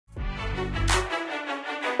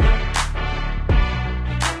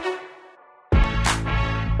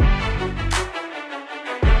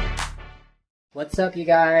What's up, you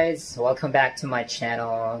guys? Welcome back to my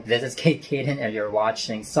channel. This is Kate Kaden and you're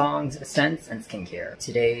watching Songs, Scents, and Skincare.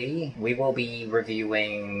 Today, we will be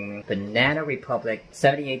reviewing Banana Republic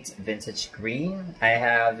 78 Vintage Green. I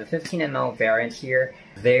have the 15 ml variant here.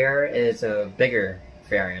 There is a bigger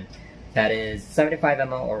variant that is 75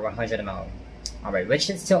 ml or 100 ml. Alright, which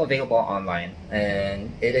is still available online,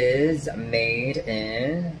 and it is made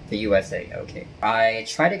in the USA. Okay, I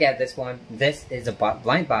tried to get this one. This is a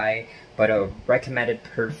blind buy, but a recommended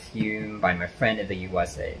perfume by my friend in the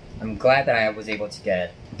USA. I'm glad that I was able to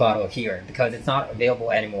get a bottle here because it's not available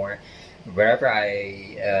anymore. Wherever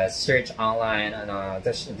I search online on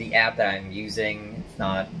the app that I'm using, it's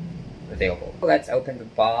not available. Let's open the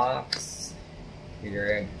box.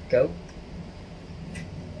 Here we go.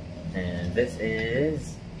 And this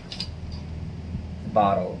is the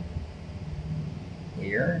bottle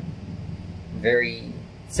here. Very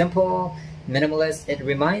simple, minimalist. It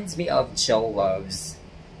reminds me of Joe Loves.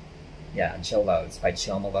 Yeah, Joe Loves by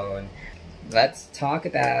Jo Malone. Let's talk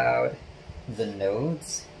about the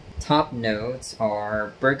notes. Top notes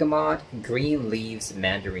are bergamot, green leaves,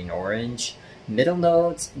 mandarin orange. Middle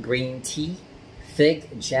notes, green tea,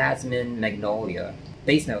 fig, jasmine, magnolia.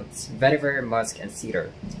 Base notes, vetiver, musk, and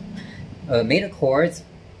cedar. Main accords,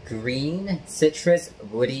 green, citrus,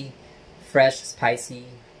 woody, fresh, spicy,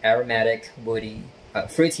 aromatic, woody,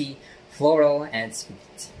 fruity, floral, and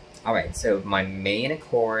sweet. Alright, so my main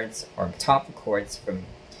accords, or top accords from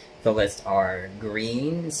the list are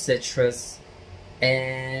green, citrus,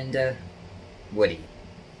 and woody.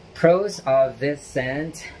 Pros of this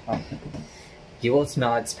scent, you will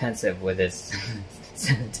smell expensive with this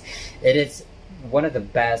scent. It is one of the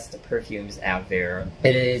best perfumes out there.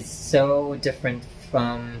 It is so different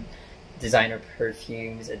from designer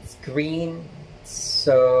perfumes. It's green,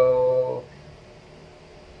 so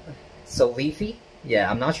leafy. Yeah,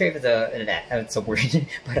 I'm not sure if it's a word,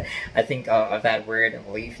 but I think of that word,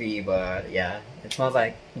 leafy. But yeah, it smells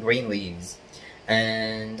like green leaves,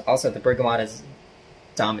 and also the bergamot is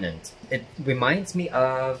dominant. It reminds me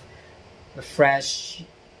of a fresh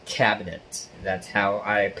cabinet. That's how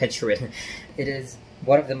I picture it. It is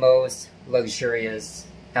one of the most luxurious,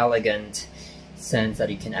 elegant scents that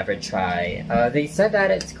you can ever try. They said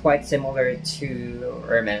that it's quite similar to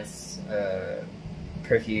Hermes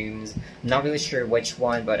perfumes. I'm not really sure which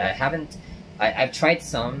one, but I've tried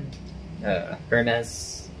some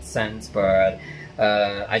Hermes scents, but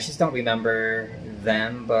I just don't remember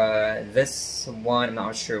them. But this one, I'm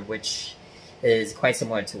not sure which is quite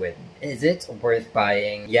similar to it. Is it worth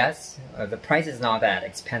buying? Yes. The price is not that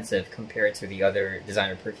expensive compared to the other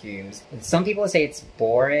designer perfumes. Some people say it's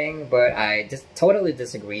boring, but I totally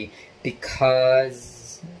disagree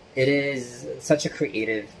because it is such a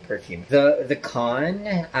creative perfume. The con,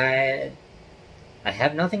 I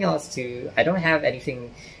have nothing else to, I don't have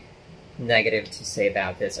anything negative to say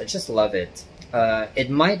about this. I just love it.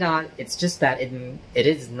 It might not, it's just that it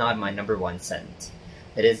is not my #1 scent.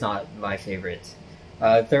 It is not my favorite.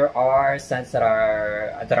 There are scents that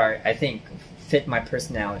are I think fit my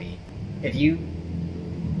personality. If you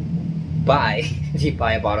buy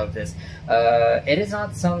a bottle of this, it is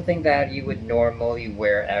not something that you would normally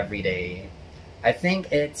wear every day. I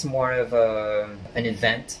think it's more of an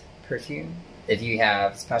event perfume. If you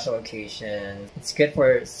have special occasions, it's good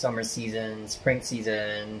for summer season, spring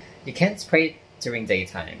season. You can't spray it during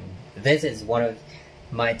daytime. This is one of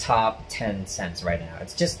my top 10 scents right now.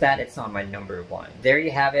 It's just that it's not my #1. There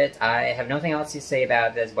you have it. I have nothing else to say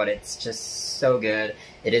about this, but it's just so good.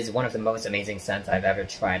 It is one of the most amazing scents I've ever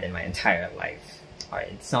tried in my entire life. Alright,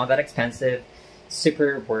 it's not that expensive.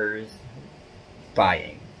 Super worth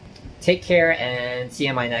buying. Take care and see you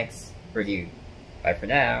in my next review. Bye for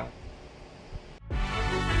now.